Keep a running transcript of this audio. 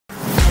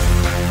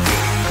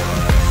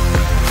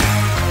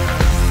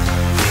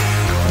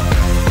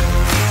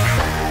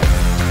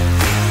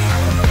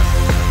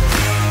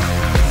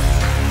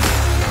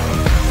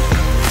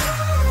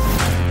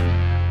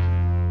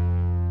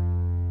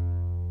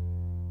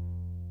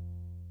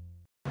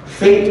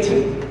Fate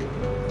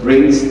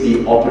brings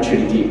the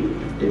opportunity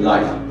in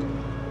life.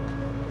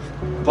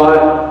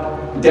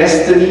 But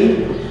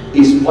destiny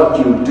is what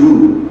you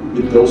do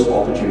with those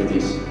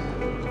opportunities.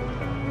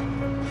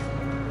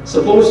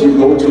 Suppose you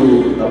go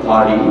to a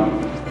party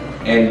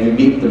and you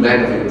meet the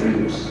man of your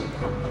dreams.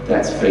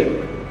 That's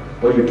fate.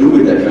 What you do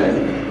with that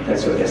man,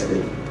 that's your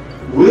destiny.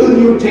 Will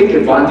you take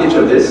advantage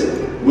of this?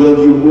 Will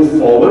you move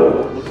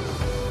forward?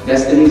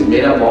 Destiny is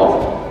made up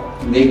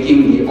of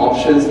making the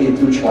options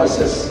into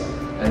choices.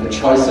 And the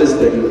choices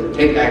that you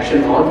take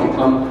action on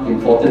become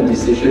important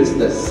decisions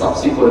that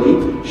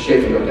subsequently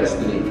shape your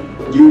destiny.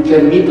 You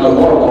can meet a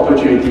lot of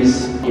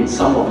opportunities in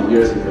some of the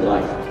years in your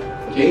life.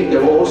 Okay? There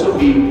will also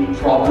be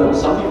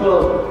problems. Some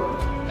people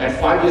at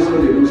 5 years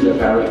old they lose their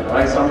parent,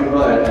 right? Some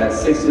people at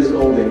 6 years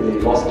old they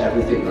lost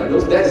everything, right?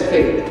 That's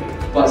fate.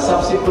 But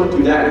subsequent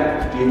to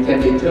that,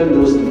 they turn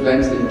those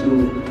events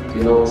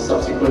into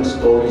subsequent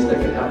stories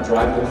that can help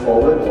drive them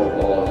forward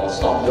or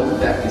stop them.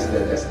 That is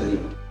their destiny.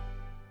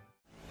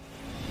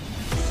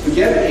 To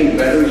get a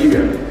better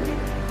year,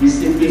 we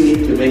simply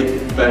need to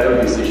make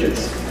better decisions.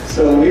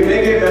 So we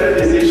make a better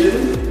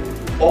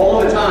decision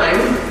all the time,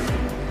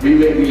 we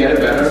get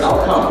a better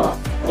outcome.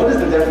 What is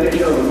the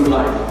definition of a good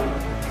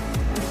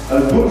life?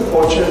 A good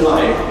fortune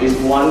life is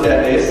one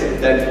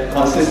that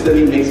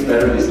consistently makes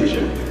better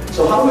decisions.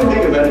 So how do we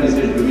make a better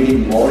decision? Do we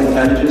need more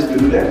intelligence to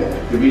do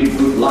that? Do we need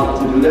good luck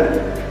to do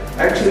that?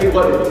 Actually,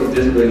 it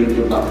doesn't really need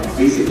good luck.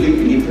 Basically,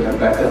 we need to have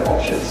better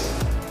options.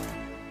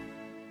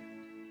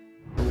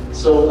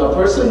 So a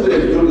person with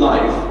a good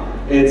life,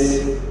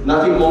 it's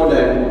nothing more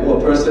than a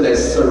person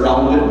that's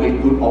surrounded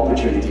with good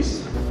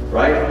opportunities,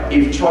 right?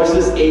 If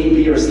choices A,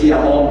 B, or C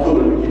are all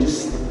good, you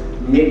just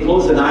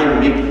close an eye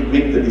and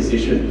make the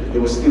decision. It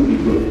will still be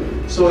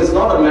good. So it's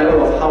not a matter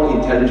of how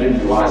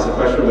intelligent you are. It's a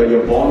question when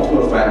you're born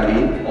to a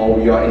family or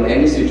you are in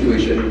any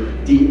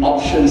situation, the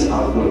options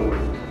are good.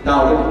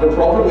 Now, the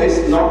problem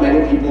is not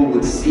many people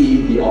would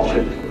see the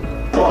option.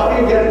 So how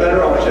do you get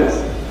better options?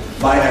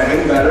 By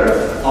having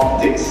better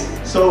optics.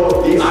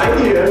 So the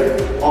idea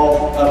of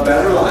a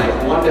better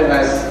life, one that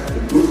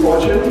has good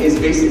fortune, is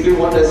basically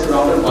one that's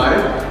surrounded by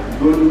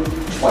good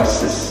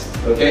choices.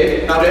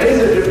 Okay? Now there is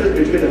a difference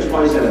between a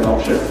choice and an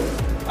option.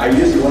 I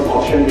use the word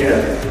option here.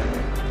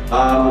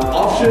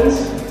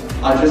 Options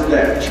are just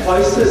that.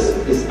 Choices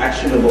is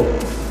actionable.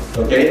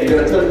 Okay? You're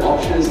going to turn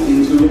options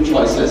into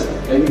choices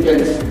and you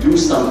can do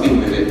something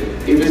with it.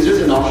 If it's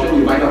just an option,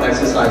 you might not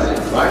exercise it,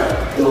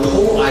 right? The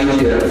whole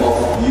idea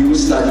of you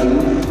studying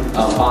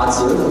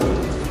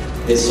Bazi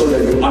is so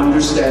that you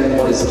understand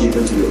what is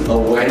given to you.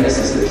 Awareness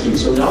is the key.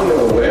 So now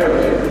you're aware of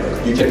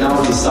it, you can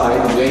now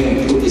decide where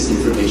you put this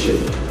information.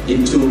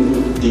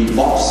 Into the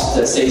box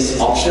that says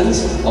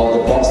options or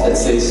the box that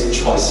says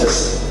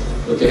choices.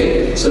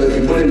 Okay? So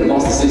if you put it in the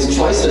box that says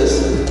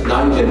choices,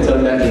 now you can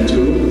turn that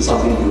into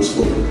something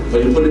useful.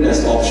 When you put it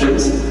as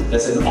options,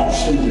 that's an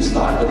option to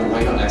start, but you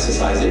might not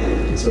exercise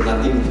it, so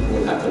nothing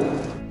will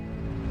happen.